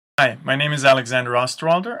Hi, my name is Alexander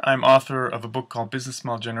Osterwalder. I'm author of a book called Business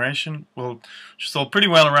Model Generation, which sold pretty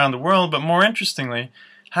well around the world, but more interestingly,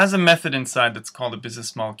 has a method inside that's called a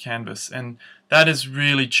business model canvas, and that is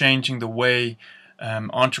really changing the way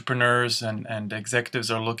entrepreneurs and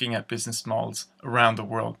executives are looking at business models around the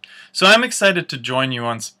world. So I'm excited to join you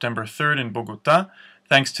on September 3rd in Bogota,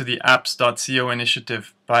 thanks to the apps.co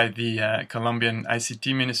initiative by the Colombian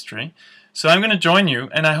ICT Ministry. So I'm going to join you,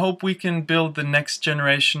 and I hope we can build the next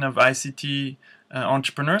generation of ICT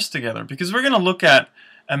entrepreneurs together, because we're going to look at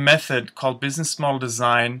a method called business model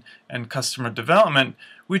design and customer development,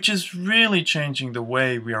 which is really changing the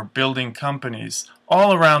way we are building companies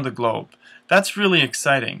all around the globe. That's really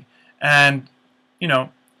exciting, and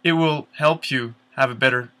it will help you have a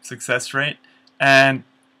better success rate, and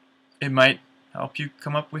it might help you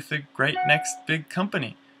come up with a great next big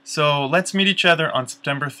company. So let's meet each other on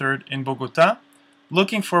September 3rd in Bogota.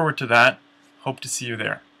 Looking forward to that. Hope to see you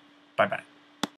there. Bye-bye.